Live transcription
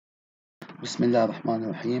بسم الله الرحمن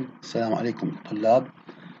الرحيم. السلام عليكم طلاب.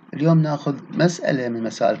 اليوم ناخذ مسألة من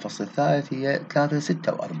مسائل الفصل الثالث هي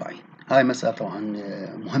 346. هاي مسألة طبعا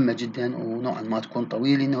مهمة جدا ونوعا ما تكون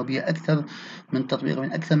طويلة، انه بها اكثر من تطبيق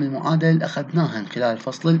من اكثر من معادلة اللي اخذناها خلال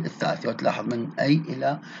الفصل الثالث، وتلاحظ من اي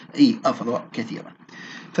الى اي افرع كثيرة.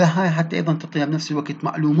 فهاي حتى ايضا تعطينا بنفس الوقت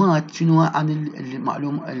معلومات شنو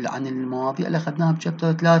عن المواضيع اللي اخذناها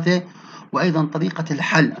بشابتر 3، وايضا طريقة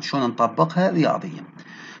الحل شلون نطبقها رياضيا.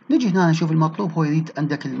 نجي هنا نشوف المطلوب، هو يريد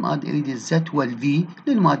عندك المادة، يريد الزت والفي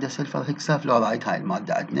للمادة سلفر هكسافلورايد، هاي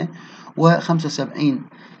المادة عندنا، و75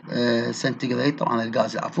 سنتيغريد، طبعا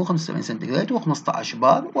الغاز العفو 75 سنتيغريد و15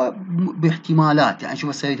 بار، وباحتمالات. يعني شوف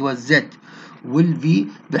هسه هو الزت والفي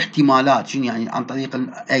باحتمالات، شنو يعني؟ عن طريق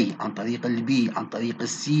الاي، عن طريق البي، عن طريق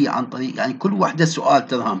السي، عن طريق يعني كل وحده سؤال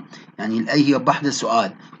ترهم. يعني الاي هي بحده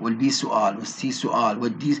سؤال، والبي سؤال، والسي سؤال،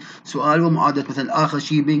 والدي سؤال، ومعادله مثلا اخر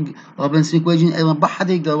شيء بينج روبنسون ايكويشن ايضا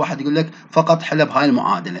بحده يقدر واحد يقول لك فقط حل بهاي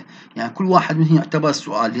المعادله. يعني كل واحد منهم يعتبر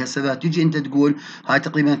سؤال. هسه تجي انت تقول هاي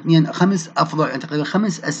تقريبا 5 افضل، يعني تقريبا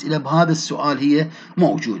 5 اسئله بهذا السؤال هي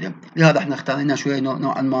موجوده. لهذا احنا اختارنا شويه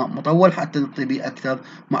نوعا ما مطول حتى نعطي به اكثر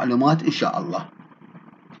معلومات ان شاء الله.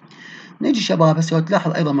 نجي شباب هسه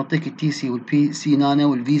تلاحظ ايضا نعطيك التي سي والبي سي نانا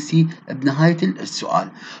والفي سي بنهايه السؤال.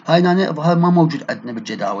 هاي نانا اظهار ما موجود عندنا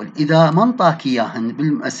بالجداول، اذا ما انطاك اياهن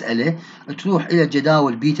بالمساله تروح الى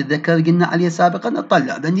الجداول بي، تتذكر قلنا عليها سابقا،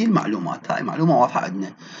 تطلع ذني المعلومات. هاي معلومه واضحه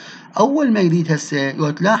عندنا. اول ما يريد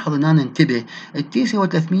هسه تلاحظ هنا انتبه، التي سي هو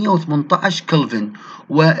 318 كلفن،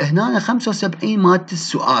 وهنا 75 مالت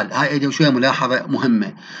السؤال. هاي ايضا شويه ملاحظه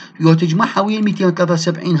مهمه. تجمعها ويا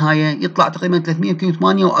 273 هاي يطلع تقريبا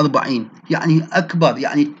 348، يعني اكبر،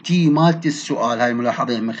 يعني التي مالت السؤال. هاي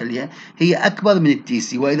ملاحظه نخليها هي اكبر من التي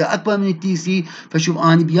سي، واذا اكبر من التي سي فشوف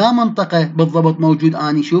اني بيا منطقه بالضبط موجود.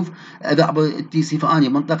 اني شوف اذا اعبر التي سي فاني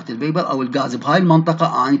منطقه الفيبر او الغاز بهاي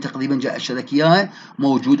المنطقه، اني تقريبا جاي اشرك اياها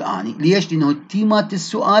موجود اني. ليش؟ لانه التي مالت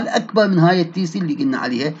السؤال اكبر من هاي التي سي اللي قلنا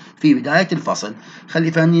عليها في بدايه الفصل.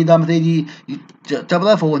 خلي فاني اذا مثلا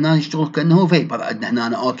تعتبره فهو هنا يشتغل كانه فيبر عندنا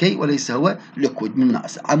هنا، اوكي، وليس هو ليكويد. من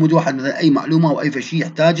مناسب عمود واحد مثلا اي معلومه او اي شيء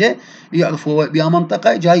يحتاجه يعرف هو بها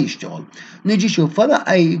منطقه جاي يشتغل. نجي شوف فرع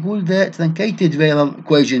اي يقول ذا truncated virial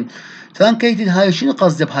equation. truncated هاي شنو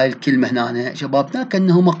قصده بهاي الكلمه هنا شبابنا؟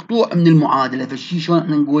 كانه مقطوع من المعادله. فالشيء شلون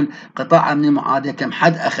احنا نقول قطاع من المعادله؟ كم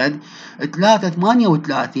حد اخذ؟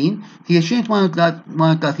 338 هي شنو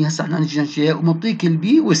 38؟ هسه احنا نجي شيء ومعطيك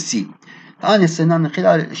البي والسي. أنا هسه من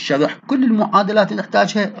خلال الشرح كل المعادلات اللي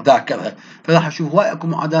نحتاجها ذاكرها، فراح أشوف هواي أكو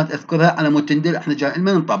معادلات أذكرها على مود تندل إحنا جاي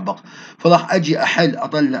لمن نطبق. فراح أجي أحل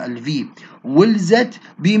أطلع الفي والزد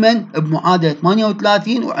بمن؟ بمعادلة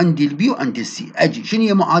 38، وعندي البي وعندي السي. أجي شنو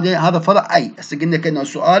هي معادلة؟ هذا فرع أي، هسه قلنا كأنه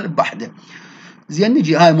سؤال بحده. زين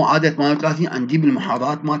نجي هاي معادلة 38 عندي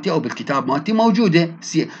بالمحاضرات مالتي او بالكتاب مالتي موجوده.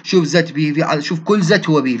 شوف زت بي في على، شوف كل زت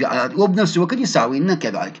هو بي في على، وبنفس الوقت يساوي لنا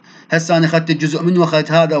كذلك. هسه انا اخذت الجزء منه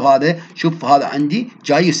واخذت هذا وهذا، شوف هذا عندي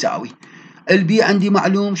جاي يساوي. البي عندي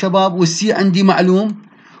معلوم شباب، والسي عندي معلوم،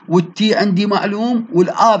 والتي عندي معلوم،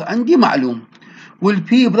 والار عندي معلوم،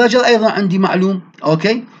 والبي بريشر ايضا عندي معلوم.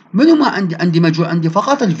 اوكي، منو ما عندي مجهول؟ عندي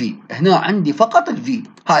فقط الفي. هنا عندي فقط الفي.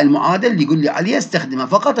 هاي المعادله اللي يقول لي عليها استخدمها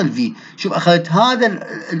فقط الفي. شوف اخذت هذا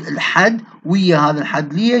الحد ويا هذا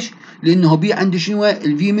الحد. ليش؟ لانه بي عندي شنو؟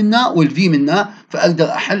 الفي منا والفي منا، فاقدر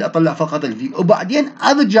احل اطلع فقط الفي، وبعدين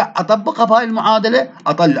ارجع اطبقها بهاي المعادله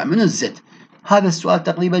اطلع من الزد. هذا السؤال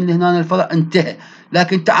تقريبا لهنا الفرع انتهى.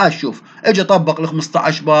 لكن تعال شوف، اجي اطبق ال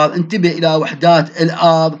 15 بار. انتبه الى وحدات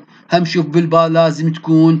الار، هم شوف بالبار لازم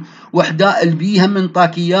تكون وحدات. البي هم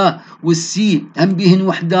انطاك اياه، والسي هم بيهن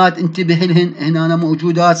وحدات، انتبه لهن. هنا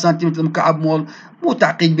موجودات سنتيمتر مكعب مول، مو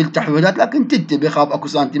تعقيد بالتحويلات لكن تنتبه، خاف اكو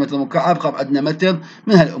سنتيمتر مكعب، خاف عندنا متر،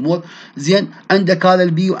 من هالامور. زين عندك هذا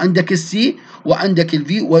البي وعندك السي وعندك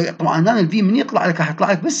الفي، وطبعا هنا الفي من يطلع لك راح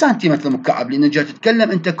يطلع لك بالسنتيمتر مكعب، لان جاي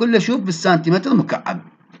تتكلم انت كله شوف بالسنتيمتر مكعب.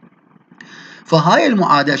 فهاي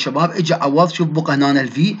المعادله شباب اجي عوض. شوف بقى هنا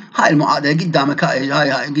الفي، هاي المعادله قدامك، هاي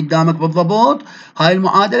قدامك بالضبط. هاي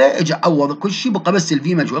المعادله اجي عوض كل شيء، بقى بس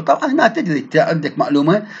الفي مجهول. طبعا هنا تدري عندك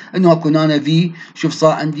معلومه انه اكو هنا في، شوف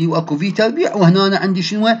صار عندي واكو في تربيع، وهنا عندي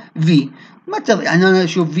شنو؟ في. ما تدري يعني انا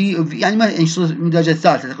شوف في يعني ما يصير من الدرجه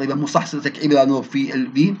الثالثه تقريبا، مو صح تكعيب الى في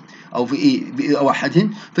الفي او في اي واحدهن،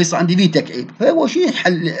 فيصير عندي في تكعيب. فهو شيء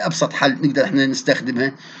الحل، ابسط حل نقدر احنا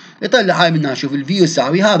نستخدمها. يطلع هاي منها، شوف الفي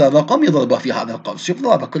يساوي هذا الرقم يضربه في هذا القوس. شوف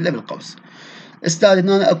ضربه كله بالقوس. استاذ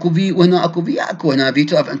هنا اكو في وهنا اكو في، اكو هنا في.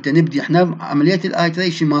 تعرف انت نبدي احنا عمليه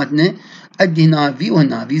الايتريشن مالتنا، ادي هنا في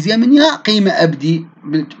وهنا في. زين من يا قيمه ابدي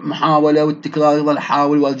بالمحاوله والتكرار، يظل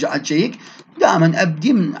احاول وارجع اشيك. دائما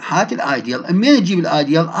ابدي من حالة الايديال. منين اجيب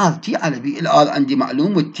الايديال؟ ار تي على بي. الار عندي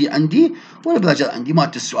معلوم والتي عندي والبريشر عندي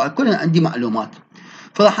مالت السؤال، كلنا عندي معلومات.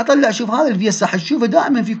 فراح اطلع شوف هذا الفي راح تشوفه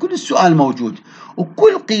دائما في كل السؤال موجود،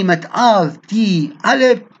 وكل قيمة ار تي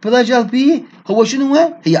على بريشر بي هو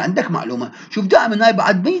شنو هي عندك معلومة. شوف دائما هاي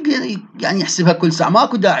بعد ما يقدر يعني يحسبها كل ساعة،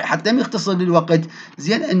 ماكو داعي حتى ما يختصر للوقت،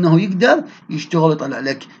 زين انه يقدر يشتغل يطلع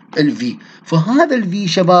لك الفي. فهذا الفي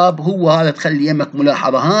شباب هو هذا، تخلي يمك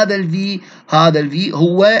ملاحظة، هذا الفي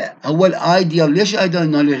هو الايديال. ليش ايديال؟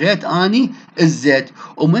 انه لغيت اني الزيت،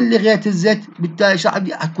 ومن لغيت الزيت بالتالي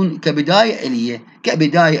شعبي اكون كبداية الي،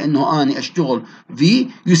 كبداية انه اني اشتغل في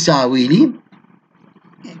يساوي لي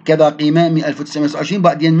كذا قيمة 1929.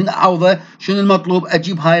 بعدين من اعوضه شنو المطلوب؟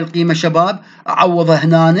 اجيب هاي القيمة شباب اعوضها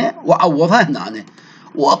هنا واعوضها هنا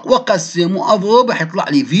واقسم واضرب، حيطلع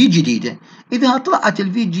لي في جديدة. اذا طلعت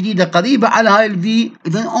الفي الجديدة قريبة على هاي الفي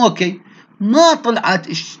اذا اوكي. ما طلعت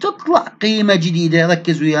ايش تطلع قيمة جديدة؟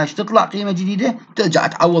 ركز وياي، ايش تطلع قيمة جديدة؟ ترجع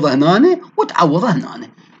تعوضها هنا وتعوضها هنا،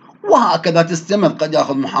 وهكذا تستمر. قد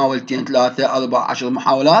ياخذ محاولتين 3 4 10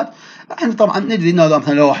 محاولات. احنا طبعا ندري انه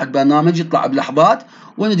مثلا لو واحد برنامج يطلع بلحظات،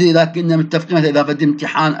 وندري اذا كنا متفقين مثلا اذا فد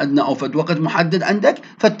امتحان عندنا او فد وقت محدد عندك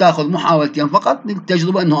فتاخذ محاولتين فقط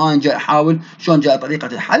للتجربه، انه انا جاي احاول شلون جاي طريقه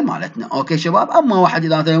الحل مالتنا. اوكي شباب. اما واحد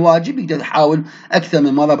اذا مثلا واجب يقدر يحاول اكثر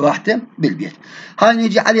من مره براحته بالبيت. هاي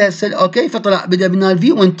نيجي عليها هسه. اوكي فطلع بدا بنا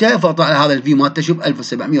الفي وانتهى، فطلع هذا الفي مالته شوف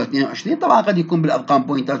 1722. طبعا قد يكون بالارقام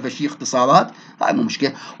بوينتات فشي اختصارات، هاي مو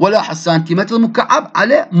مشكله. ولاحظ سنتيمتر مكعب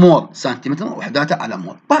على مول، سنتيمتر وحداته على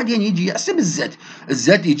مول. بعدين يجي يحسب الزد.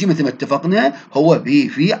 الزد يجي مثل ما اتفقنا هو بي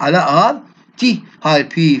في على ار تي، هاي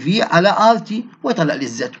بي في على ار تي، ويطلع لي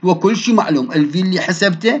الزد. وكل شيء معلوم، الفي اللي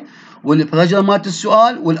حسبته والبريشر مالت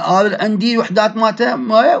السؤال والار اللي عندي الوحدات مالته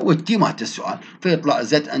والتي مالت السؤال، فيطلع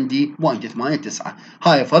زد عندي 0.89.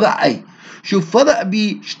 هاي فرع اي. شوف فرع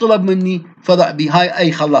بي ايش طلب مني؟ فرع بي هاي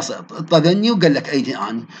اي خلص طذني وقال لك ايدي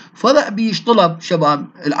اني. فرع بي ايش طلب شباب؟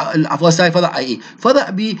 العفو هاي فرع اي. فرع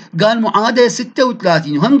بي قال معادله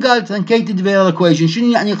 36، وهم قال truncated virial equation.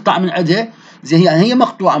 شنو يعني يقطع من عندها؟ زين يعني هي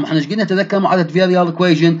مقطوعه. ما احنا ايش قلنا؟ تذكر معادله virial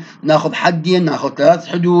equation ناخذ حدين ناخذ 3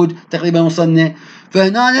 حدود تقريبا وصلنا.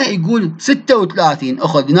 فهنا يقول 36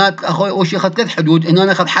 اخذ هناك اول شيء اخذ 3 حدود،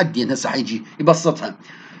 هنا اخذ حدين. هسه حيجي يبسطها.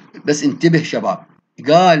 بس انتبه شباب،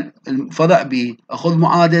 قال الفرع بي اخذ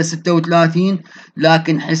معادله 36،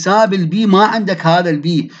 لكن حساب البي ما عندك هذا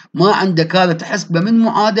البي، ما عندك هذا تحسبه من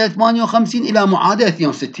معادله 58 الى معادله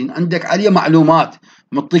 62. عندك عليه معلومات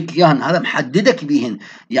مطيك اياهن، هذا محددك بيهن.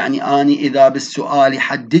 يعني اني اذا بالسؤال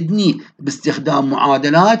يحددني باستخدام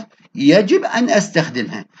معادلات يجب ان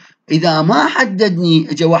استخدمها. اذا ما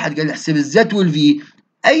حددني، اجى واحد قال لي احسب الزت والفي،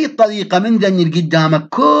 اي طريقه من ذني اللي قدامك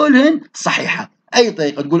كلهن صحيحه. اي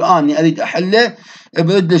طريقه تقول اني اريد احله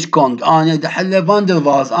بريدلش كونغ، انا اريد احله فاندر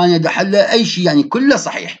فاز، انا اريد احله اي شيء، يعني كله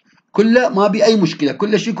صحيح، كله ما بي اي مشكله،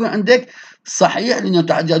 كل شيء يكون عندك صحيح. لانه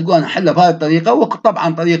تقول انا احله بهذه الطريقه،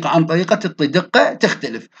 وطبعا طريقه عن طريقه تعطي دقه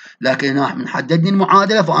تختلف. لكن هنا من حددني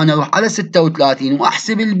المعادله، فانا اروح على 36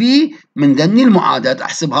 واحسب البي من ذني المعادلات.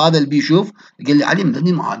 احسب هذا البي، شوف يقول لي عليه من ذني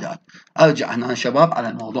المعادلات. ارجع هنا شباب على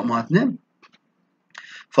الموضوع مالتنا.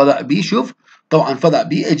 فرع بي، شوف طبعا فرع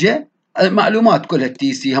بي اجى المعلومات كلها،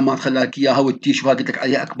 التي سي هم خلى لك اياها، والتي شوف قلت لك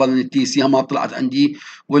عليها اكبر من التي سي هم طلعت عندي،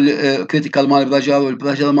 والكريتيكال مال بريشر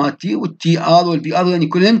والبريشر مال تي والتي ار والبي ار، يعني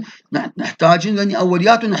كلهن نحتاجن لاني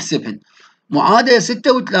اوليات ونحسبهن. معادله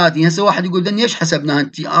 36 هسه واحد يقول لي ليش حسبناها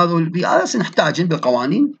التي ار والبي ار؟ هسه نحتاجن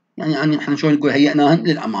بالقوانين، يعني احنا شلون نقول هيئناهن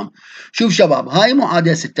للامام. شوف شباب هاي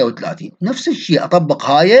معادله 36 نفس الشيء اطبق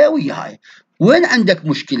هاي ويا هاي. وين عندك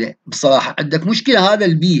مشكله؟ بصراحه عندك مشكله هذا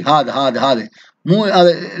البي، هذا مو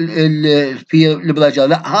في البريشر،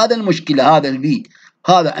 لا هذا المشكله، هذا البي،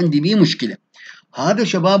 هذا عندي بي مشكله. هذا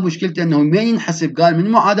شباب مشكلته انه وين ينحسب؟ قال من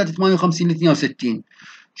معادله 58 ل 62.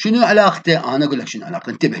 شنو علاقته؟ انا اقول لك شنو علاقته،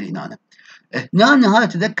 انتبه لي هنا. هنا هذا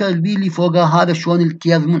تذكر البي اللي فوقها هذا شلون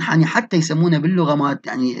الكيرف منحني، حتى يسمونه باللغه مالت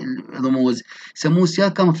يعني الرموز يسموه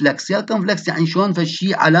سيركمفلكس. سيركمفلكس يعني شلون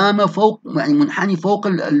فشي علامه فوق، يعني منحني فوق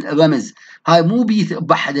الرمز. هاي مو بي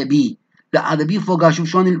بحده بي، لا هذا بي فوقها. شوف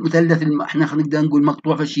شلون المثلث اللي احنا نقدر نقول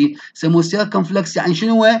مقطوع فشي، يسموه سيركمفلكس. يعني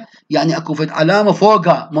شنو هو؟ يعني اكو فد علامه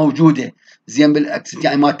فوقها موجوده. زين بالاكس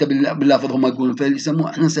يعني مالته باللفظ هم يقولون، فيسموه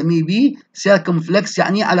احنا نسميه بي سيركمفلكس،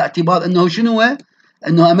 يعني على اعتبار انه شنو هو؟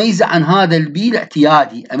 انه اميزه عن هذا البي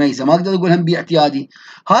الاعتيادي، اميزه ما اقدر اقول هم بي اعتيادي.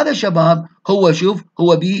 هذا شباب هو شوف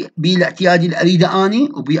هو بي الاعتيادي اللي اريده اني،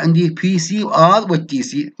 وبي عندي بي سي وار والتي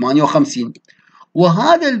سي 58.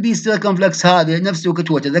 وهذا البي سيركمفلكس هذا نفس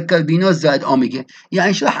الوقت هو تذكر بي نوت زائد اوميجا. يعني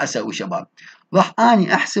ايش راح اسوي شباب؟ راح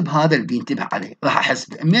اني احسب هذا البي، انتبه عليه، راح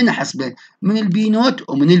احسبه منين؟ احسبه من البي نوت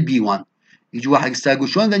ومن البي 1. يجي واحد يقول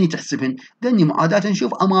شلون ذني تحسبهن؟ ذني معادلات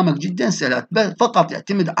نشوف امامك جدا سهلات، فقط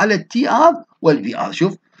يعتمد على التي ار والبي ار.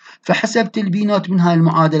 شوف فحسبت البي نوت من هاي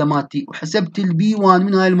المعادله مالتي، وحسبت البي 1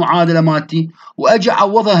 من هاي المعادله مالتي، واجي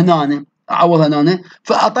اعوضها هنا،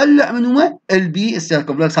 فاطلع من هو البي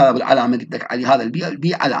السيركمفلكس. هذا بالعلامه قلت لك عليه، هذا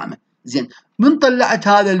البي علامه. زين، من طلعت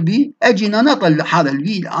هذا البي اجي هنا اطلع هذا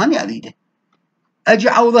البي اللي انا اريده، اجي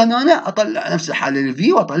اعوضه هنا اطلع نفس الحاله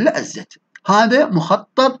الفي واطلع الزت. هذا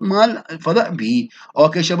مخطط مال الفرع بي.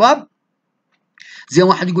 اوكي شباب. زين،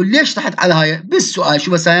 واحد يقول ليش تحت على هاي بالسؤال؟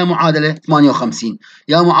 شو بس هاي معادله 58،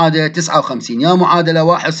 يا معادله 59، يا معادله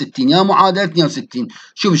 61، يا معادله 62.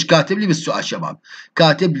 شوف ايش كاتب لي بالسؤال شباب.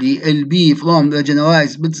 كاتب لي البي فروم ذا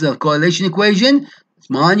generalized Pitzer correlation equation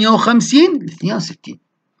 58 ل 62.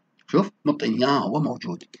 شوف مطيني اياه، هو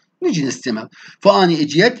موجود. نجي نستمر. فاني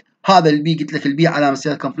اجيت هذا البي، قلت لك البي علامه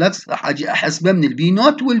سيركمفلكس، راح اجي احسبه من البي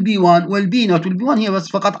نوت والبي 1، والبي نوت والبي 1 هي بس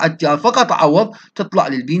فقط على التيار، فقط اعوض تطلع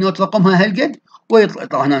لي البي نوت رقمها هالقد،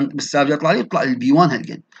 ويطلع هنا بالسالب يطلع لي، يطلع لي البي 1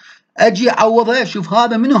 هالقد. اجي اعوضها. شوف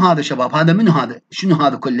هذا منو هذا شباب؟ هذا منو هذا؟ شنو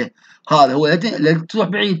هذا كله؟ هذا هو، لا تروح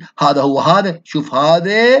بعيد، هذا هو هذا. شوف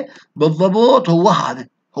هذا بالضبط هو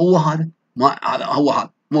هذا، ما هذا هو هذا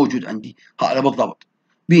موجود عندي، هذا بالضبط.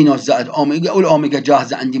 بي نوت زائد اوميجا، والاوميجا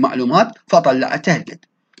جاهزه عندي معلومات، فطلعتها هالقد.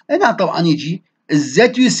 هنا طبعا يجي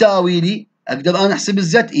الزت يساوي لي، اقدر انا احسب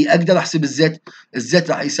الزت؟ اي اقدر احسب الزت.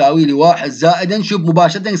 الزت راح يساوي لي 1 زائدا، شوف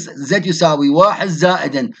مباشره الزت يساوي 1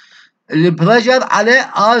 زائدا البريشر على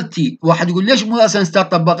ار تي. واحد يقول ليش مو اساسا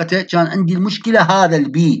طبقته؟ كان عندي المشكله هذا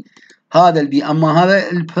البي، اما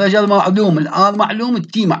هذا البريشر معلوم، الار معلوم،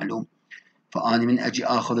 التي معلوم. فاني من اجي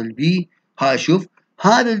اخذ البي هاي، شوف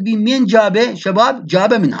هذا البي منين جابه شباب؟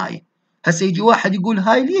 جابه من هاي. هسه يجي واحد يقول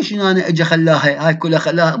هاي ليش انا اجي خلاها هاي كلها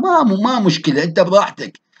خلاها؟ ما مشكله، انت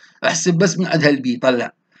براحتك احسب بس من عند هالبي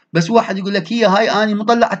طلع. بس واحد يقول لك هي هاي اني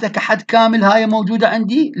مطلعتها كحد كامل، هاي موجوده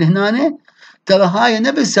عندي لهنا، ترى هاي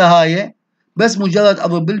نفسها هاي، بس مجرد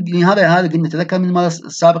اضرب البي. هذا قلنا، تذكر من المره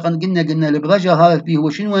سابقا قلنا البريشر هذا البي هو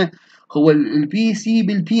شنو؟ هو البي سي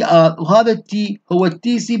بالبي ار، وهذا التي هو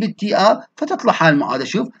التي سي بالتي ار، فتطلع هاي المعادله.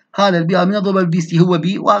 شوف هذا البي ار من يضرب البي سي هو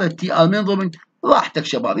بي، وهذا التي ار من يضرب. راحتك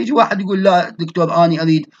شباب. يجي واحد يقول لا دكتور اني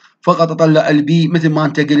اريد فقط اطلع البي مثل ما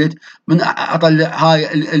انت قلت، من اطلع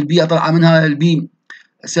هاي البي، اطلع منها البي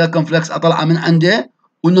سيركمفلكس، اطلع من عنده،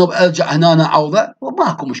 وانه ارجع هنا اعوضه،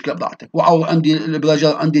 وماكو مشكله براحتك. واعوض عندي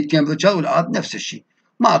البريشر، عندي التمبرتشر، والار نفس الشيء،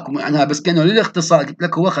 ماكو معناها. بس كانه للاختصار قلت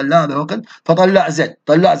لك هو خلاه هذا الوقت، فطلع زد،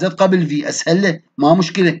 طلع زد قبل في، اسهل له، ما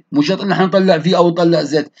مشكله. مو شرط ان احنا نطلع في او نطلع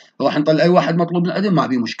زد، راح نطلع اي واحد مطلوب من عندنا، ما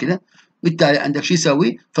في مشكله. بالتالي عندك شو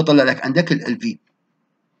يسوي؟ فطلع لك عندك الفي.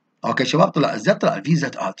 اوكي شباب، طلع الزد، طلع الفي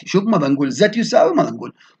زد ار تي. شوف ما بنقول زد يساوي، ما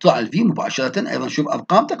بنقول، طلع الفي مباشره. ايضا شوف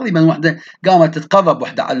ارقام تقريبا وحده قامت تتقرب،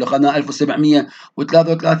 وحده على اخذنا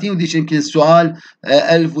 1733، وديش يمكن السؤال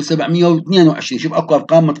 1722. شوف اكو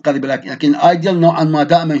ارقام متقربه، لكن الايديال نوعا ما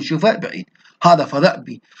دائما نشوفه بعيد. هذا فرع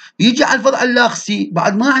بي. يجي على الفرع الاخ سي،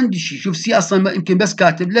 بعد ما عندي شيء. شوف سي اصلا يمكن بس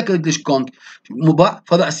كاتب لك ريدلش كونغ مباع،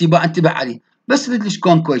 فرع سي باع انتبه عليه، بس ريدلش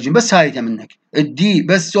كونغ كويجن بس هاي منك. الدي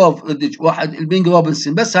بس سوف ريدلش واحد، البينج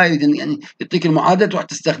روبنسون بس هاي، يعني يعطيك المعادله تروح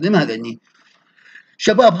تستخدمها. ذني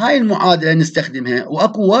شباب هاي المعادله نستخدمها.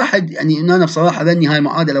 واكو واحد يعني ان انا بصراحه ذني هاي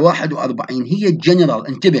معادله 41 هي الجنرال.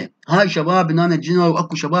 انتبه هاي شباب ان انا الجنرال.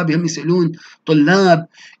 واكو شباب هم يسالون، طلاب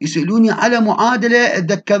يسالوني على معادله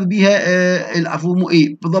اتذكر بها العفو مو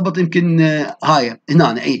اي بالضبط، يمكن هاي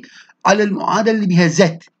هنا اي على المعادله اللي بها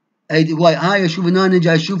زت. هاي شوف هنا انا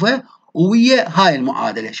جاي اشوفها، ويا هاي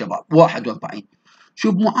المعادله شباب 41.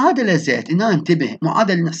 شوف معادله زيت هنا، انتبه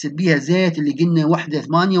معادله نحسب بيها زيت اللي قلنا وحده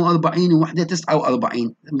 48 ووحده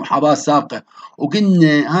 49 المحاضره السابقه.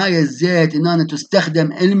 وقلنا هاي الزيت هنا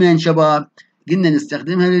تستخدم المن شباب، قلنا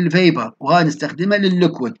نستخدمها للفيبر، وهاي نستخدمها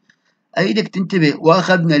للليكويد. اريدك تنتبه.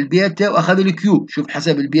 واخذنا البيتا واخذ الكيو، شوف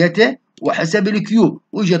حسب البيتا وحسب الكيو،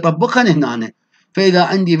 ويجي يطبقها هنا. فاذا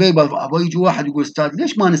عندي فيبر، يجي واحد يقول استاذ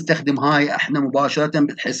ليش ما نستخدم هاي احنا مباشره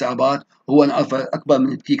بالحسابات؟ هو نعرف اكبر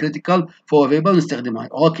من التي كريتيكال، فهو فيبر نستخدم هاي.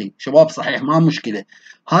 اوكي شباب صحيح، ما مشكله.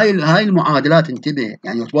 هاي المعادلات انتبه،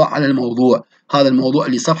 يعني اطبع على الموضوع. هذا الموضوع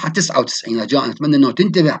اللي صفحه 99 رجاء، اتمنى انه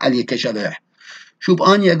تنتبه عليه كشرح. شوف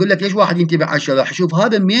اني اقول لك ليش واحد ينتبه على الشرح. شوف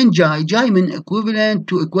هذا منين جاي من equivalent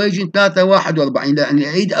to equation 341. لان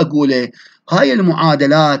اعيد اقوله، هاي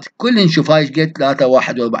المعادلات كلهن شوف هاي ايش قد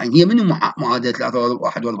 341. هي من معادله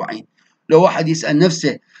 341؟ لو واحد يسال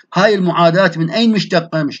نفسه هاي المعادلات من اين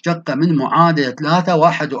مشتقه؟ مشتقه من معادله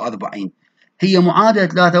 341. هي معادله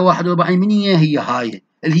 341 من هي هاي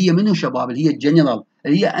اللي هي منو شباب؟ اللي هي الجنرال،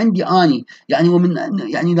 اللي هي عندي اني. يعني ومن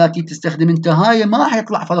يعني لا تستخدم انت هاي ما راح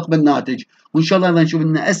يطلع فرق بالناتج. وان شاء الله ايضا نشوف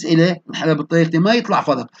لنا اسئله نحلها بالطريقه ما يطلع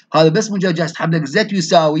فرق. هذا بس مجرد جالس تحب لك زت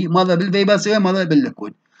يساوي، مره بالفيبر سوي، مره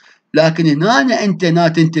بالليكويد. لكن هنا انت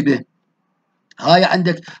تنتبه، هاي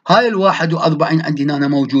عندك هاي ال 41 عندي هنا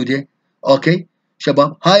موجودة. اوكي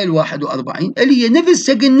شباب، هاي ال 41 اللي هي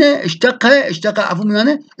نفسها قلنا اشتقها عفوا من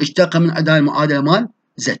هنا، اشتقها من عند هاي المعادلة مال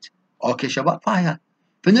زد. اوكي شباب، فهي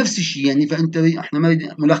فنفس الشيء يعني. فانت احنا ما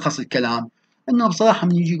ملخص الكلام انه بصراحة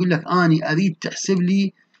من يجي يقول لك اني اريد تحسب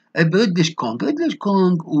لي بريدلش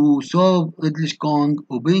كونغ وسوف ريدلش كونغ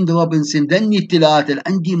وبينج روبنسون، ذني الثلاثة اللي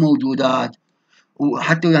عندي موجودات،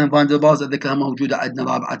 وحتى يعني فان دير باز اتذكرها موجودة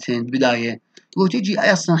عندنا رابعتين بداية. وتجي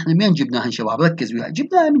اصلا احنا منين جبناها شباب؟ ركز وياي،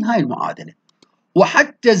 جبناها من هاي المعادلة.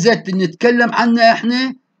 وحتى زت اللي نتكلم عنه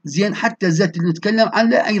احنا زين، حتى زت اللي نتكلم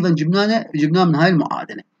عنه ايضا جبناه من هاي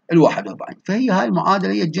المعادلة ال 41. فهي هاي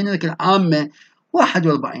المعادلة هي الجنريك العامة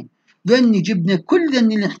 41. ذني جبنا كل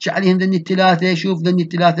ذني اللي نحكي عليهم، ذني الثلاثة. شوف ذني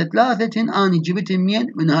الثلاثة ثلاثة اني جبتهم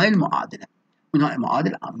من هاي المعادلة، من هاي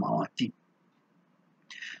المعادلة العامة مالتي.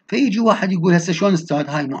 فيجي واحد يقول هسه شلون استاذ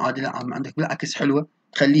هاي معادلة عامة عندك؟ بالعكس حلوة،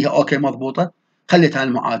 خليها اوكي مضبوطة. خليت هاي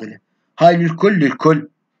المعادلة هاي للكل.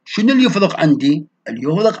 شنو اللي يفرق عندي؟ اللي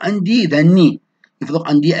يفرق عندي ذني، يفرق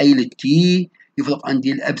عندي اي للتي، يفرق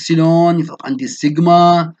عندي الابسلون، يفرق عندي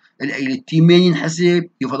السيجما. الاي للتي مين ينحسب؟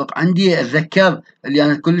 يفرق عندي اتذكر اللي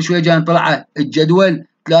انا كل شويه جاي نطلعه الجدول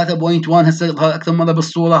 3.1 هسه يظهر اكثر مره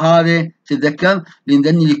بالصوره هذه، تتذكر؟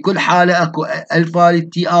 لان لكل حاله اكو الفا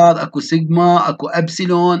للتي ار، اكو سيجما، اكو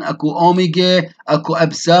ابسلون، اكو اوميجا، اكو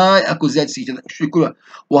ابساي، اكو زد سي، كلها.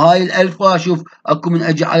 وهاي الالفا شوف اكو من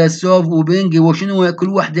اجي على سوف وبنج وشنو، كل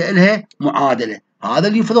وحده لها معادله. هذا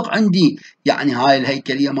اللي يفرق عندي. يعني هاي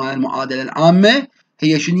الهيكليه مال المعادله العامه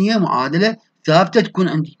هي شنو؟ هي معادله ثابته تكون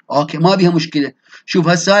عندي، اوكي ما بيها مشكله. شوف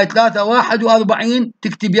هسه هاي 341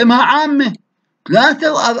 تكتب يمها عامه،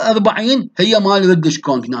 43 هي مال ريدلش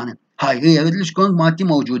كونغ هنا. هاي هي ريدلش كونغ مالتي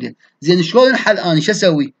موجوده. زين شلون انحل اني؟ شو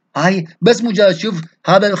اسوي؟ هاي بس مجرد شوف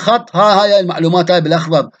هذا الخط، هاي المعلومات هاي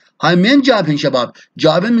بالاخضر، هاي منين جابهن شباب؟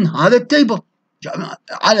 جابهن من هذا التيبل،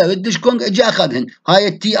 على ريدلش كونغ اجى اخذهن. هاي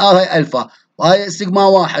التي ار هاي الفا، وهاي السيجما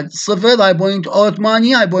 1 0، هاي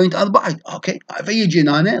 0.08، هاي 0.4. اوكي فيجي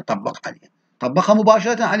هنا طبق عليه، طبقها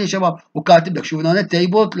مباشره عليه شباب، وكاتب لك شوف هنا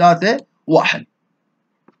تيبل 3 1.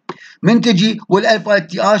 من تجي والالفا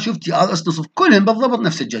تي ار، شوف تي ار اس نصف، كلهم بالضبط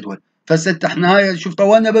نفس الجدول. فست احنا هاي شوف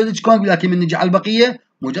طولنا بريدلش كونغ، لكن من نجي على البقيه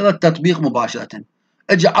مجرد تطبيق مباشره.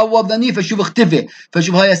 اجي عوض ذني فشوف اختفى.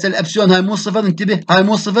 فشوف هاي هسه الابسلون هاي مو صفر، انتبه هاي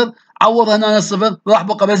مو صفر، عوض هنا الصفر راح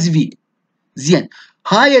بقى بس في. زين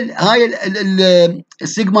هاي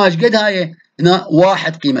السيجما ايش قد؟ هاي هنا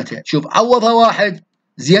واحد قيمتها، شوف عوضها واحد.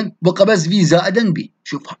 زين بقى بس في زائدا بي،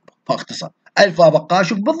 شوف فاختصر الفا بقى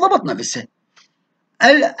شوف بالضبط نفسها.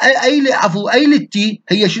 اي للتي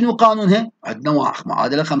هي شنو قانونها؟ عندنا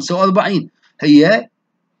معادله 45 هي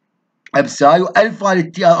ابساي والفا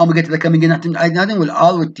للتي ار، ما قلت لك من قلنا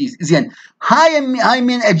والار والتي. زين هاي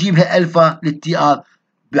مين اجيبها الفا للتي ار؟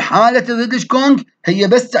 بحاله الريدلش كونغ هي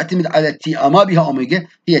بس تعتمد على التي ار، ما بيها اوميجا،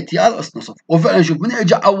 هي تي ار اس نصف. وفعلا شوف من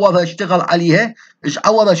اجى عوضها اشتغل عليها، ايش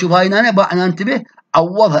عوضها؟ شوف هاي انا انتبه،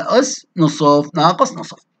 عوضها اس نصف ناقص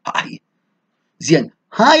نصف. هاي زين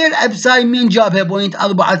هاي الابساي مين جابها؟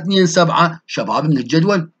 0.427 شباب من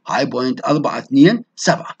الجدول، هاي 0.427،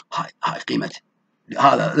 هاي قيمتها.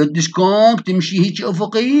 هذا ريدلش كونغ تمشي هيك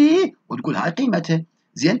افقي وتقول هاي قيمتها.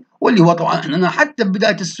 زين واللي هو طبعا احنا حتى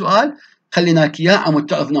ببدايه السؤال خليناك اياها عم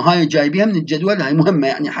تعرف انه هاي جايبيها من الجدول، هاي مهمه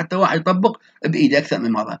يعني حتى واحد يطبق بايده اكثر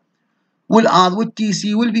من مره. والار والتي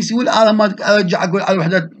سي والبي سي والار ما ارجع اقول على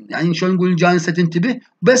الوحدات يعني شلون نقول الجانسه تنتبه،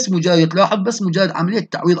 بس مجرد تلاحظ، بس مجرد عمليه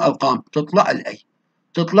تعويض ارقام تطلع الاي،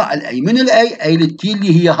 تطلع الاي من الاي للتي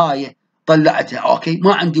اللي هي هاي طلعتها. اوكي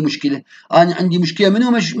ما عندي مشكله. انا عندي مشكله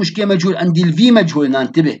منو؟ مشكله مجهول، عندي الفي مجهول هنا،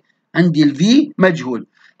 انتبه عندي الفي مجهول.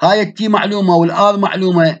 هاي التي معلومه والار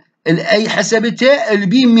معلومه، الاي حسبتها،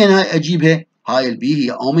 البي من هاي اجيبها؟ هاي البي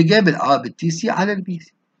هي اوميجا بالار بالتي سي على البي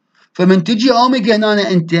سي. فمن تجي اوميجا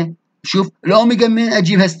هنا انت شوف الاوميجا من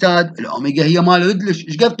اجيبها استاذ؟ الاوميجا هي مال ريدلش،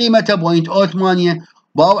 ايش قد قيمتها؟ 0.08.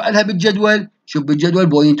 باوع لها بالجدول، شوف بالجدول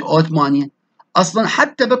 0.08. اصلا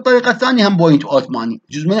حتى بالطريقه الثانيه هم 0.08،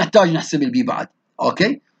 جزء ما نحتاج نحسب البي بعد.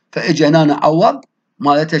 اوكي فاجي هنا نعوض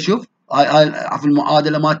مالتها، شوف هاي عفوا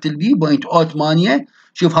المعادله مالت البي 0.8.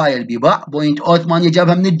 شوف هاي البي باع 0.8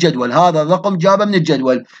 جابها من الجدول، هذا الرقم جابه من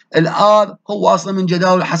الجدول. الار هو اصلا من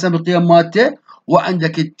جداول حسب القيم مالته،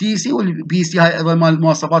 وعندك التي سي والبي سي هاي ايضا مال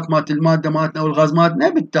المواصفات مالت الماده مالتنا والغاز مالتنا،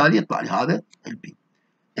 بالتالي يطلع لي هذا البي.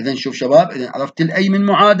 اذا شوف شباب، اذا عرفت الاي من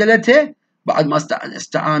معادلته بعد ما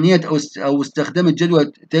استعانيت او استخدمت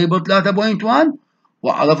جدول تيبل 3.1،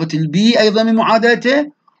 وعرفت البي ايضا من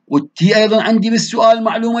معادلته، والتي ايضا عندي بالسؤال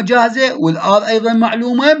معلومه جاهزه، والار ايضا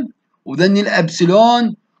معلومه، وذني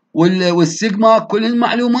الابسلون والسيجما كل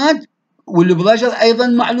المعلومات، والبريشر ايضا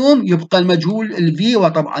معلوم، يبقى المجهول الفي،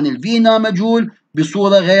 وطبعا الفي هنا مجهول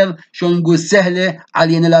بصوره غير شلون نقول سهله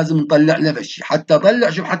علينا، لازم نطلع له شيء حتى اطلع.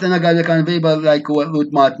 شوف حتى انا قال لك كان فيبر لايك هو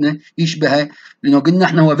الروت مالتنا يشبهه، لانه قلنا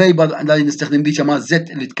احنا هو فيبر لازم نستخدم ذيك مال زد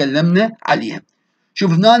اللي تكلمنا عليها.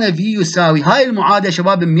 شوف هنا في يساوي هاي المعادله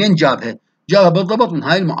شباب منين جابها؟ جابها بالضبط من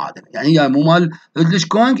هاي المعادله، يعني هي مو مال ريدليش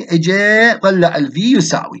كونغ، اجى طلع الفي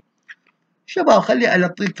يساوي. شباب خلي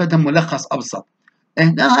اعطيك فهم ملخص ابسط.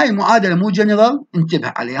 هنا هاي المعادله مو جنرال،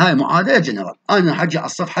 انتبه عليها، هاي معادله جنرال. انا حجي على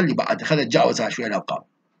الصفحه اللي بعدها، خليني اتجاوز هاي شويه الارقام.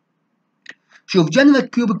 شوف جنرال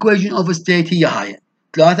كيوب ايكويشن اوف ستيت هي هاي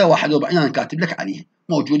 341 انا كاتب لك عليها،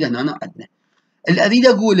 موجوده هنا عندنا. اللي اريد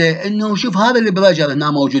اقوله انه شوف هذا البريشر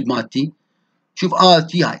هنا موجود مالتي، شوف ار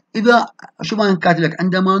تي هاي. اذا شوف انا كاتب لك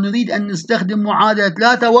عندما نريد ان نستخدم معادله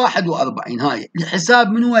 341 هاي لحساب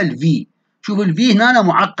من هو الفي. شوف الفي هنا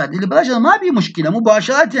معقد، البريشر ما بيه مشكله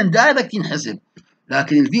مباشره دايركت ينحسب،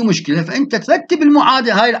 لكن الفي مشكله. فانت ترتب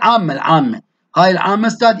المعادله هاي العامه هاي العامه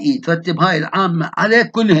استاذ اي، ترتب هاي العامه على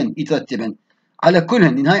كلهن، يترتبن على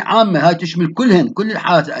كلهن، لان هاي عامه، هاي تشمل كلهن كل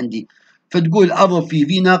الحالات عندي. فتقول اضرب في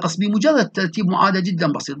في ناقص بي، مجرد ترتيب معادله جدا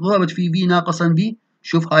بسيط. ضربت في في ناقصا بي،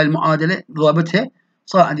 شوف هاي المعادله ضربتها،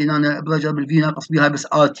 صار عندي هنا برجع بالفي ناقص بي، هاي بس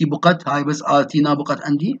ار تي بقت، هاي بس ار تي بقت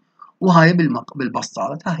عندي، وهاي بالبسط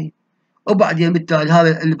صارت هاي. وبعدين بالتالي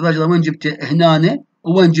هذا البرجر وين جبته؟ هنا.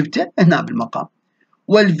 وين جبته؟ هنا بالمقام.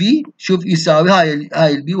 والفي شوف يساوي هاي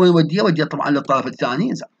البي وين وديها؟ وديها طبعا للطرف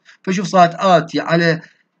الثاني. فشوف صارت ار تي على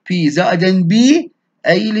بي زائدا بي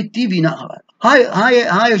اي للتي في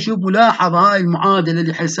هاي شوف ملاحظ هاي المعادله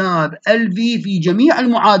لحساب الفي في جميع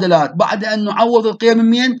المعادلات بعد ان نعوض القيم من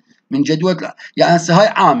مين؟ من جدول. يعني هسه هاي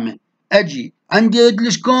عامه، اجي عندي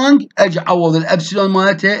ريدليش كونغ، اجي اعوض الابسلون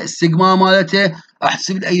مالته، السيجما مالته،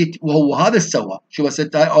 احسب الاي، وهو هذا سوى. شوف هسه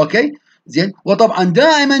هاي اوكي زين. وطبعا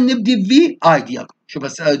دائما نبدي بفي ايديال. شوف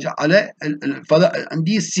هسه ارجع على الفرع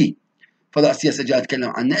عندي السي، فرع سي هسه جاي اتكلم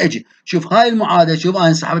عنه. اجي شوف هاي المعادله، شوف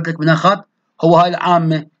انا سحبت لك منها خط، هو هاي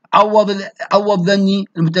العامه، عوض ذني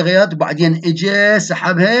المتغيرات، وبعدين اجى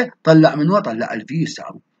سحبها طلع منه، طلع الفي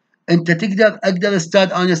يساوي. انت اقدر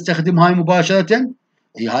استاذ انا استخدم هاي مباشره؟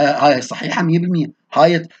 اي هاي صحيحه 100%.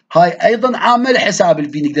 هاي ايضا عامه لحساب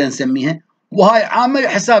الفي نقدر نسميها، وهاي عامه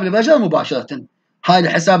لحساب البرجر مباشره. هاي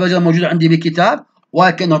لحساب البرجر موجود عندي بالكتاب،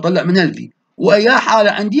 وهاي كانه طلع منها الفي، واي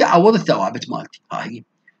حاله عندي اعوض الثوابت مالتي هاي.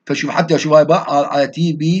 فشوف حتى شوف هاي ار على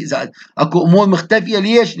تي بي زائد، اكو امور مختفيه.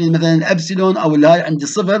 ليش؟ لان مثلا الابسلون او اللي هاي عندي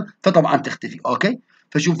صفر، فطبعا تختفي. اوكي.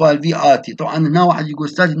 فشوف هاي الفي ار تي. طبعا هنا واحد يقول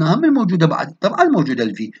استاذ هنا هم الموجوده بعد، طبعا موجوده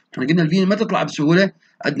الفي، احنا قلنا الفي ما تطلع بسهوله،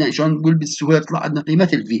 عندنا شلون نقول بالسهوله تطلع عندنا قيمه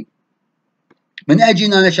الفي. من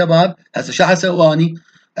اجينا انا شباب هسه شو حسوي اني؟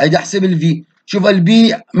 اريد احسب الفي. شوف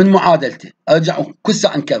البي من معادلته، ارجع كل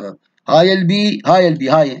ساعه نكرر، هاي البي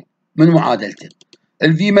هاي من معادلته،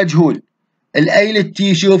 الفي مجهول، الاي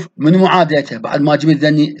للتي شوف من معادلتها بعد ما جبت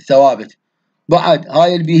ذني ثوابت، بعد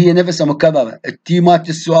هاي البي هي نفسها مكرره، التي مالت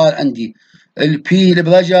السؤال عندي، البي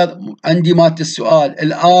البريشر عندي مالت السؤال،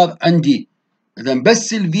 الار عندي. اذا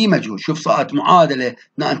بس الفي مجهول. شوف صارت معادله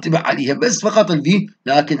ننتبه عليها بس فقط الفي،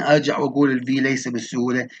 لكن ارجع واقول الفي ليس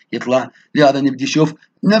بالسهوله يطلع. لهذا نبدي شوف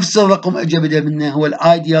نفس الرقم اجى بدا منه هو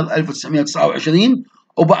الايديال 1929،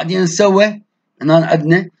 وبعدين سوى هنا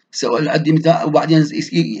عندنا سوى عندي مثال، وبعدين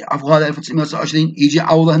عفوا هذا 1929 يجي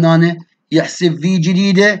عوض هنا يحسب في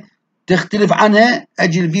جديده تختلف عنها،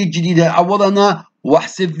 اجي الفي الجديده اعوض هنا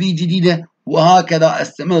واحسب في جديده، وهكذا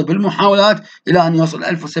استمر بالمحاولات الى ان يوصل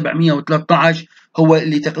 1713 هو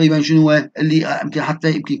اللي تقريبا شنو هو اللي يمكن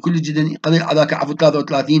حتى يمكن كل جدا قريب هذاك عفوا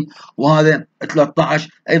 33 وهذا 13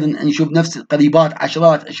 ايضا نشوف نفس القريبات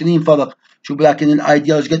عشرات 20 فرق. شوف لكن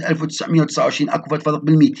الايديال ايش قد 1929 اكو فرق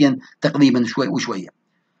بال200 تقريبا شوي وشويه.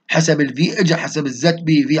 حسب الفي اجى حسب الزد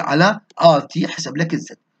بي في على ار تي، حسب لك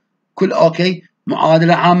الزد كل اوكي.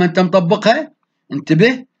 معادله عامه انت مطبقها،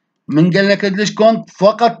 انتبه من قال لك ريدليش كونغ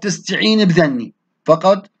فقط تستعين بذني،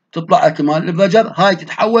 فقط تطلع لك مال البرجر، هاي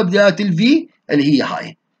تتحول بدايه الفي اللي هي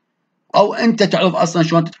هاي، او انت تعرف اصلا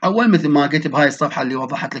شلون تتحول مثل ما قلت بهاي الصفحه اللي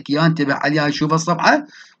وضحت لك اياها، انتبه عليها شوف الصفحه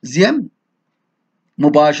زين.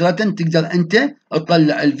 مباشره تقدر انت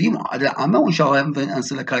تطلع الفي معادله عامه، وان شاء الله مثلا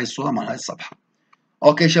انزل لك هاي الصوره مال هاي الصفحه.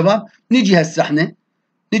 اوكي شباب، نجي هسه احنا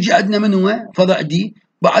نجي عندنا من هو فرع دي،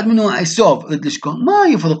 بعد من هو سوف ريدليش كونغ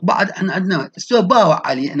ما يفرق، بعد احنا عندنا سوف باوع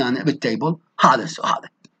عليه هنا بالتيبل، هذا السؤال هذا.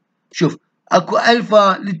 شوف اكو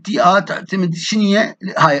الفا للتي ار تعتمد شنو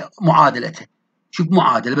هاي معادلتها، شوف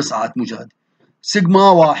معادله بس عاد مجرد سيجما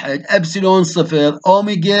 1 ابسلون 0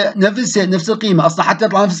 اوميجا نفس القيمه اصلا، حتى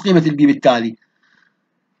يطلع نفس قيمه البي بالتالي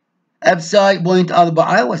ابساي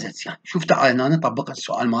 0.4 وزد. يعني شوف تعال هنا نطبق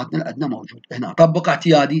السؤال مالتنا الادنى موجود هنا، طبق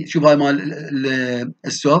اعتيادي. شوف هاي مال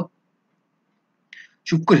السوب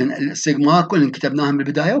شوف كلهن السيجما كلهن كتبناهم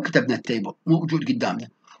بالبدايه وكتبنا التيبل موجود قدامنا،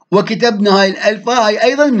 وكتبنا هاي الالفا هاي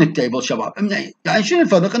ايضا من التيبل شباب. يعني شنو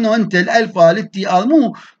الفرق؟ انه انت الالفا للتي ار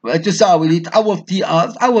مو تساوي لي تعوض تي ار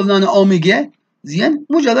تعوض هنا اوميجا زين،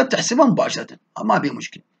 مجرد تحسبها مباشره ما بي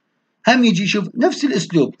مشكله. هم يجي شوف نفس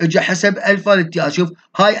الاسلوب اجى حسب الفا للتي ار، شوف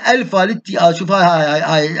هاي الفا للتي ار، شوف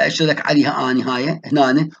هاي اشترك عليها اني هاي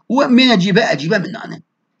هنا، ومن اجيبها من هنا.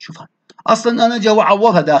 شوف هاي اصلا انا جاي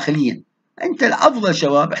اعوضها داخليا، انت الافضل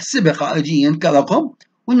شباب احسبها خارجيا كرقم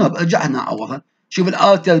ونبقى ارجع هنا اعوضها. شوف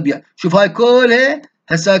الار تربيع، شوف هاي كلها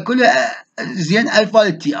هسه كلها زين الفا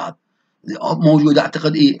للتي ار موجوده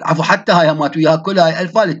اعتقد عفوا حتى هاي همات وياها كلها هاي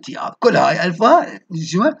الفا للتي ار، كلها هاي الفا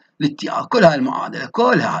شو للتي ار، كلها المعادله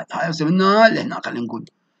كلها هاي من هنا لهنا خلينا نقول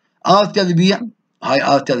ار تربيع، هاي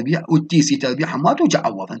ار تربيع والتي سي تربيع همات وجا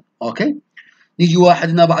عوضها. اوكي نيجي واحد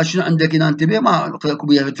هنا بعد شنو عندك هنا انتبه ما اكو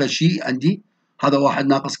بيها شيء عندي، هذا واحد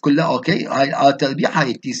ناقص كله. اوكي هاي الار تربيع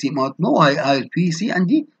هاي التي سي مالتنا وهاي البي سي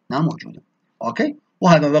عندي هنا موجوده. اوكي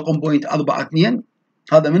وهذا الرقم 0.42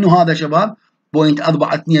 هذا منو هذا شباب؟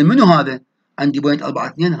 0.42 منو هذا؟ عندي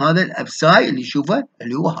 0.42 هذا الابساي اللي شوفه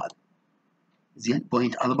اللي هو هذا زين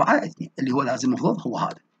 0.42 اللي هو لازم المفروض هو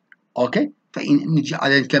هذا. اوكي فنجي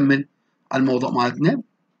على نكمل على الموضوع مالتنا،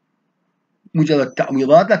 مجرد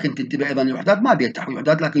تعويضات لكن تنتبه ايضا الوحدات ما بيها تحويل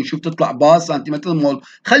وحدات، لكن شوف تطلع باص سنتيمتر مول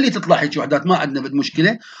خلي تطلع هيك وحدات ما عندنا بد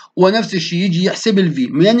مشكله. ونفس الشيء يجي يحسب الفي،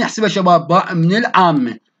 منين يحسبها شباب؟ باع من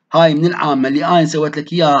العامه، هاي من العامه اللي انا سويت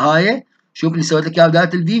لك اياها هاي، شوف اللي سويت لك اياها بدايه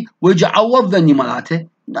الفي ويجي عوض ذني مالاتها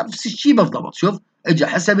نفس الشيء بالضبط. شوف اجى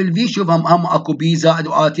حسب الفي، شوف هم اكو بي زائد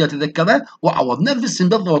واتي اتذكرها وعوض نفس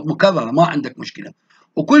بالضبط مكرره ما عندك مشكله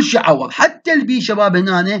وكل شيء عوض. حتى البي شباب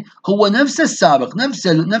هنا هو نفس السابق،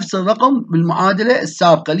 نفس الرقم بالمعادله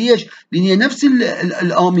السابقه. ليش؟ لان هي نفس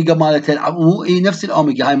الاوميجا مالتها مو نفس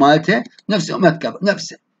الاوميجا هاي مالتها نفس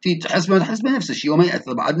نفسه في تحسبه نفس الشيء وما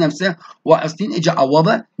ياثر بعد نفسه. 61 اجى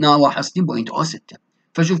عوضه هنا 61.06.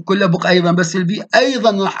 فشوف كله بقى ايضا بس البي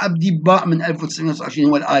ايضا راح ابدي بباع من 1929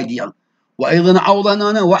 هو الايديال، وايضا اعوض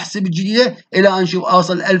هنا واحسب الجديده الى ان شوف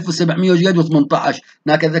اوصل 1718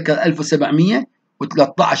 هناك اتذكر 1700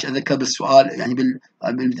 و13 اذكر بالسؤال يعني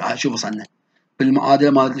شوف وصلنا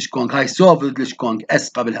بالمعادله مال ريدليش كونغ هاي سوف ريدليش كونغ اس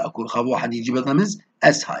قبلها اكو خب واحد يجيب الرمز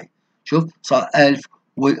اس هاي شوف صار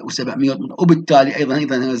 1700 وبالتالي ايضا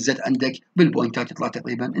الزت عندك بالبوينتات يطلع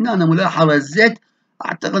تقريبا. ان انا ملاحظه الزت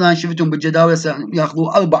اعتقد انا شفتهم بالجداول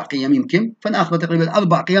ياخذوا 4 قيم يمكن، فناخذ تقريبا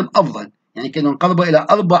 4 قيم افضل، يعني كنا نقربه الى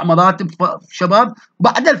 4 مراتب شباب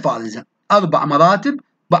بعد الفارزه، 4 مراتب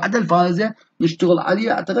بعد الفارزه نشتغل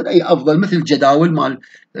عليه اعتقد اي افضل مثل الجداول مال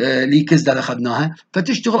ليكز اللي اخذناها،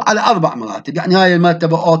 فتشتغل على 4 مراتب، يعني هاي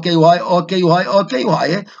المرتبه اوكي وهاي اوكي وهاي اوكي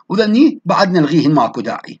وهاي وذني بعد نلغيهن ماكو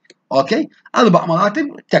داعي. اوكي 4 مراتب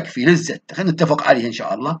تكفي للزد، خلينا نتفق عليه ان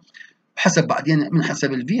شاء الله حسب بعدين من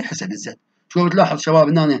حسب الفي حسب الزد. شو بتلاحظ شباب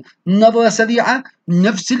هنا نظره سريعه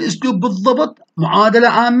نفس الاسلوب بالضبط، معادله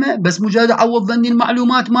عامه بس مجرد اعوض ذني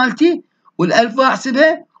المعلومات مالتي والالفا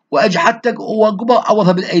احسبها واجي حتى وقبل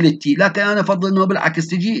اعوضها بالاي للتي، لكن انا افضل انه بالعكس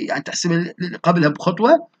تجي يعني تحسب قبلها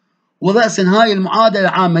بخطوه. وراسا هاي المعادله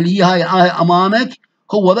العامه اللي هي هاي امامك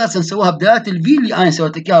هو راسا سواها بدايه الفي اللي انا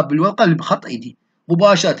سويت لك اياها بالورقه اللي بخط ايدي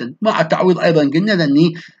مباشره مع التعويض ايضا قلنا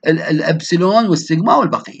لاني الابسلون والسيجما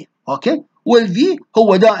والبقيه. اوكي والفي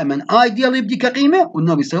هو دائما ايديال يبدي كقيمه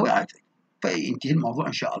والنوب يسوي ايديال فينتهي الموضوع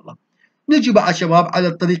ان شاء الله. نجي بعد شباب على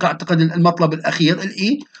الطريقه اعتقد المطلب الاخير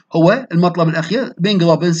الاي هو المطلب الاخير بينج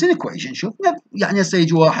روبنسون ايكويشن. شوف يعني هسه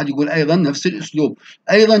يجي واحد يقول ايضا نفس الاسلوب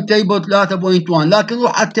ايضا تيبل 3.1 لكن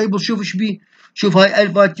روح على التيبل شوف ايش بيه. شوف هاي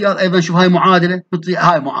الفا تي ار ايضا شوف هاي معادله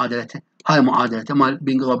هاي معادلته مال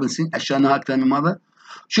بينج روبنسون عشانها اكثر من مره.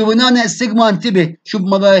 شوف هنا السيجما انتبه شوف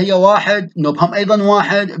مره هي 1 نوبهم ايضا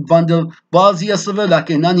 1 فاندر باز هي 0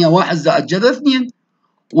 لكن هنا هي 1 زائد جذر 2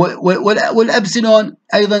 والابسلون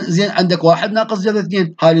ايضا زين عندك 1 ناقص جذر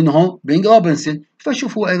 2 هاي لانه بينج روبنسون.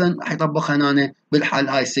 فشوف هو ايضا راح يطبقها هنا بالحل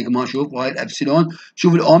هاي السيجما شوف وهاي الابسلون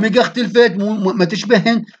شوف الاوميجا اختلفت ما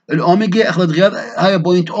تشبهن الاوميجا اخذت غير هاي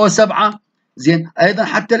 0.07 زين ايضا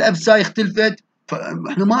حتى الابساي اختلفت.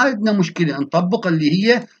 فاحنا ما عندنا مشكله نطبق اللي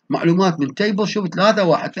هي معلومات من تيبل شوف 3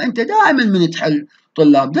 1. فانت دائما من تحل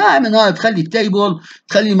طلاب دائما هذا تخلي التيبل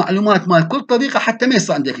تخلي معلومات مال كل طريقه حتى ما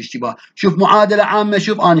يصير عندك اشتباه. شوف معادله عامه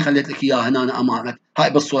شوف انا خليت لك اياها هنا امامك هاي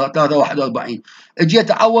بالصوره 3 41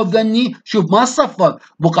 اجيت اعوض ذني شوف ما صفر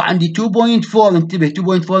بقى عندي 2.4 انتبه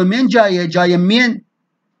 2.4 من جايه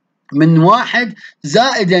من 1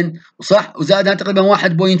 زائدا صح وزائد تقريبا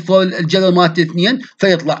 1.4 الجذر مالت 2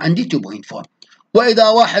 فيطلع عندي 2.4 واذا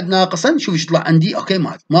 1 ناقصا شوف ايش يطلع عندي. اوكي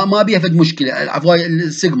ما بيها فد مشكله عفوا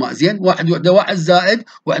السيجما زين 1 زائد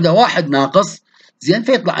 1 ناقص زين،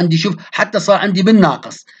 فيطلع عندي شوف حتى صار عندي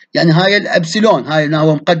بالناقص، يعني هاي الابسلون، هاي اللي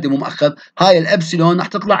هو مقدم ومؤخر، هاي الابسلون راح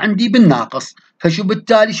تطلع عندي بالناقص، فشو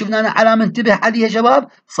بالتالي شفنا انا علامه انتبه عليها شباب،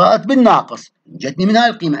 صارت بالناقص، جتني من هاي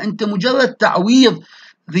القيمه. انت مجرد تعويض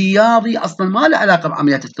رياضي اصلا ما له علاقه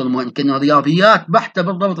بعمليات الثرمو، كانه رياضيات بحته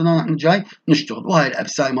بالضبط ان احنا جاي نشتغل، وهاي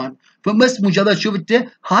الابسايمات، فبس مجرد شوف انت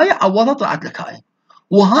هاي عوضها طلعت لك هاي،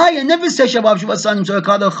 وهاي نفسها شباب. شوف هسه انا مسوي لك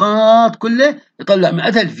هذا الخط كله يطلع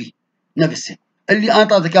معدها الفي نفسها اللي انا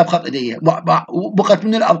طلعتك اياها بخط ايدي، وبقت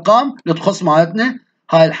من الارقام اللي تخص مالتنا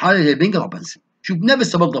هاي الحاله اللي هي بينج روبنسون، شوف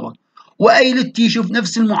نفسها بالضبط. واي للتي شوف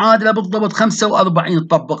نفس المعادله بالضبط 45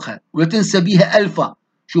 تطبقها، ولا تنسى بيها الفا،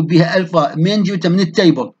 شوف بيها الفا منين جبتها؟ من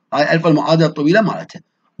التيبل، هاي الفا المعادله الطويله مالتها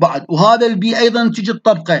بعد. وهذا البي ايضا تجي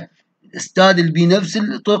تطبقه، استاذ البي نفس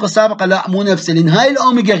الطريقه السابقه؟ لا مو نفسه، لان هاي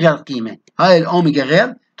الاوميجا غير قيمه، هاي الاوميجا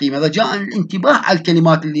غير قيمه، رجاء الانتباه على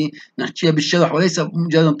الكلمات اللي نحكيها بالشرح وليس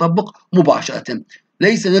مجرد نطبق مباشره،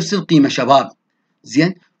 ليس نفس القيمه شباب.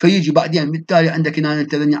 زين، فيجي بعدين بالتالي عندك هنا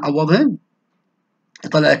انت عوضهن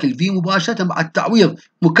يطلع لك الفي مباشره بعد تعويض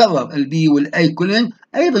مكرر، البي والاي كلهن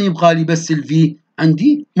ايضا يبقى لي بس الفي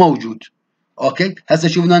عندي موجود. اوكي، هسه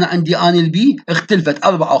شوفنا انا عندي البي اختلفت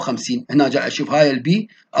 54، هنا جاي اشوف هاي البي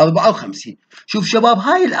 54. شوف شباب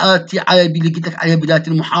هاي الاتي على البي اللي قلت لك عليها بدايه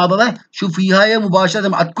المحاضره، شوف هي هاي مباشره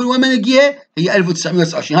بعد كل وين ما نلاقيها هي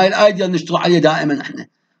 1929، هاي الايديا اللي نشتغل عليها دائما احنا.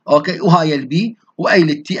 اوكي، وهاي البي واي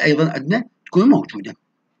التي ايضا عندنا تكون موجوده.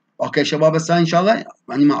 اوكي شباب، بس ان شاء الله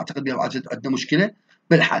يعني ما اعتقد عندنا مشكله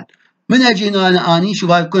بالحل. من اجي هنا اني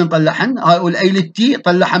شوف هاي كلهم طلعهن، هاي والاي للتي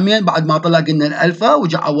طلعها منين؟ بعد ما طلع قلنا الالفا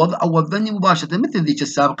وجا عوضني مباشره مثل ذيك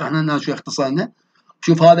السابقه، احنا هنا شوي اختصرنا.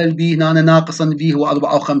 شوف هذا البي هنا ناقصا بي هو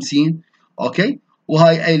 54. اوكي،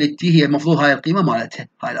 وهاي اي للتي هي المفروض هاي القيمه مالتها،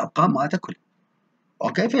 هاي الارقام مالتها كلها.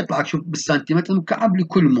 اوكي، فيطلع شوف بالسنتيمتر مكعب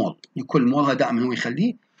لكل مول، لكل مول هذا دائما هو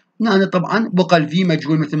يخليه. هنا طبعا بقى الفي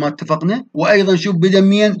مجهول مثل ما اتفقنا، وايضا شوف بدا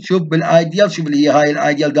منين؟ شوف بالايديال، شوف اللي هي هاي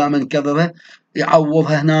الايديال دائما نكررها،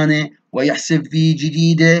 يعوضها هنا ويحسب في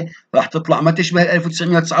جديده راح تطلع ما تشبه ال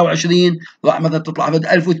 1929، راح مثلا تطلع بد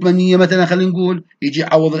 1800 مثلا، خلينا نقول يجي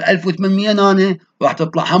يعوض ال 1800 هنا راح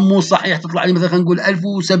تطلع هم مو صحيح، تطلع لي مثلا خلينا نقول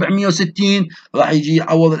 1760، راح يجي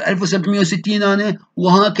يعوض ال 1760 هنا،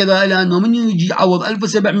 وهكذا لانه من يجي يعوض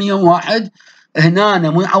 1701 هنا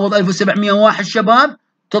مو يعوض 1701 شباب،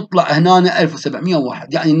 تطلع هنا 1701،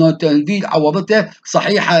 يعني انه الفي عوضته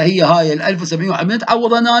صحيحه هي هاي ال 1701 من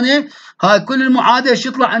تعوض هنا، هاي كل المعادله ايش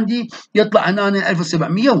يطلع عندي؟ يطلع هنا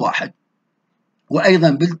 1701. وايضا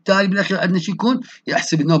بالتالي بالاخير عندنا شو يكون؟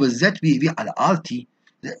 يحسب النوبل زد بي في على ار تي،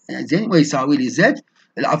 زين، ويساوي لي زد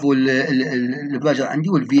العفو البلاجر عندي،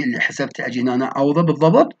 والفي اللي حسبته اجي هنا اعوضه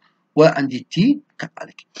بالضبط، وعندي التي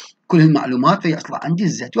كذلك. كل المعلومات فيطلع عندي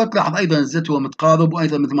الزد. وتلاحظ ايضا الزد هو متقارب،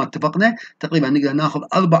 وايضا مثل ما اتفقنا تقريبا نقدر ناخذ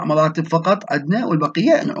 4 مراتب فقط عندنا،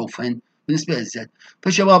 والبقيه نعوفهن بالنسبه للزد.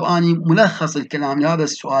 فشباب اني ملخص الكلام لهذا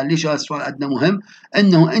السؤال، ليش هذا السؤال عندنا مهم؟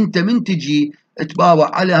 انه انت من تجي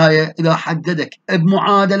تباوع على هاي اذا حددك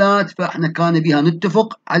بمعادلات، فاحنا كان بها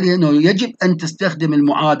نتفق عليه انه يجب ان تستخدم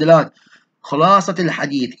المعادلات. خلاصة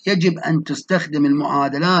الحديث يجب أن تستخدم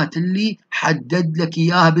المعادلات اللي حدد لك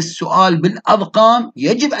إياها بالسؤال بالأرقام،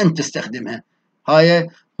 يجب أن تستخدمها. هاي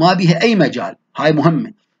ما بها أي مجال، هاي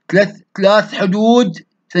مهمة. ثلاث حدود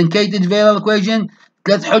truncated virial equation،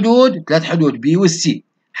 ثلاث حدود بي والسي،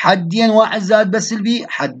 حدين واحد زائد بس البي،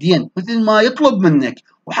 حدين مثل ما يطلب منك.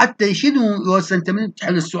 وحتى شنو هسه انت من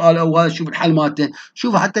تحل السؤال او هذا شوف الحل مالته،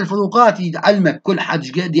 شوف حتى الفروقات يعلمك كل حد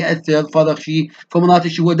ايش قد ياثر فرق شيء،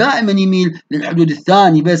 فمرات هو دائما يميل للحدود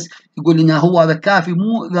الثاني، بس يقول لنا هو هذا كافي،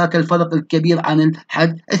 مو ذاك الفرق الكبير عن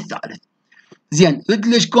الحد الثالث. زين،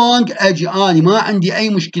 ريدليش كونغ اجي اني ما عندي اي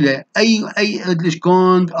مشكله، اي ريدليش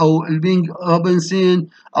كونغ او البينج روبنسون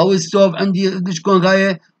او السوف، عندي ريدليش كونغ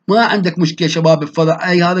هاي ما عندك مشكله شباب. بفرع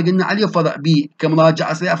اي هذا قلنا عليه فرع بي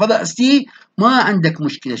كمراجعه سريعه، فرع سي ما عندك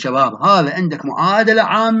مشكله شباب، هذا عندك معادله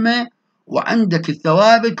عامه وعندك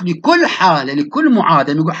الثوابت لكل حاله، لكل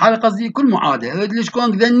معادله، نقول حاله قصدي كل معادله ريدليش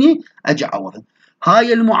كونغ ذني اجي اعوض.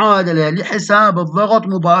 هاي المعادله لحساب الضغط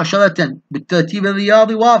مباشره بالترتيب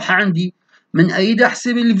الرياضي واضحه عندي، من اريد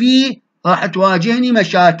احسب الفي راح تواجهني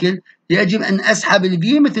مشاكل، يجب ان اسحب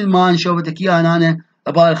الفي مثل ما شوفتك اياها انا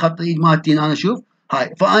بهالخط ايد مالتي انا شوف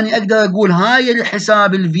هاي، فاني اقدر اقول هاي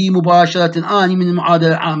لحساب الفي مباشره اني من المعادله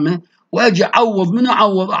العامه، واجي اعوض من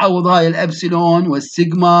اعوض هاي الابسلون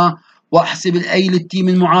والسيجما، واحسب الاي للتي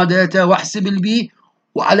من معادلته، واحسب البي،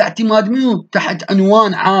 وعلى اعتماد منه تحت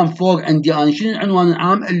عنوان عام فوق عندي انا. شنو العنوان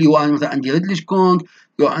العام؟ اللي هو انا مثلا عندي ريدليش كونغ،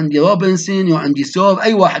 يو عندي روبنسون، يو عندي سوف،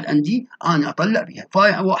 اي واحد عندي انا اطلع بها،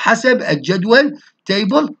 فحسب الجدول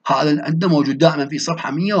تيبل هذا عندنا موجود دائما في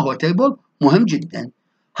صفحه 100، وهو تيبل مهم جدا.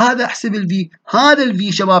 هذا احسب الفي. هذا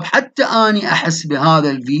الفي شباب حتى اني احس بهذا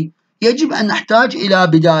الفي يجب ان نحتاج الى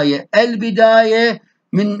بدايه. البدايه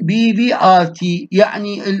من بي في ار تي،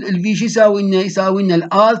 يعني الفي شو يساوي لنا؟ يساوي لنا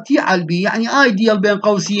الار تي على البي، يعني ايديال بين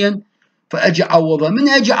قوسين. فاجي اعوضها، من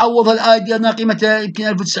اجي اعوضها الايديال قيمتها يمكن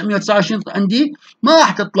 1929 عندي، ما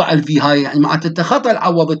راح تطلع الفي هاي، يعني معناتها خطا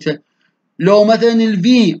عوضتها. لو مثلا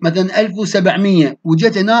الفي مثلا 1700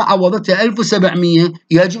 وجيت هنا عوضتها 1700،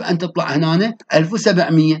 يجب ان تطلع هنا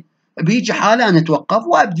 1700. بهيج حاله انا اتوقف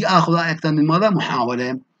وابدي اخذ اكثر من مره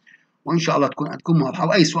محاوله، وان شاء الله تكون عندكم واضحه.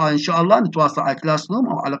 واي سؤال ان شاء الله نتواصل على كلاس روم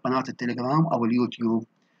او على قناه التليجرام او اليوتيوب.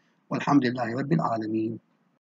 والحمد لله رب العالمين.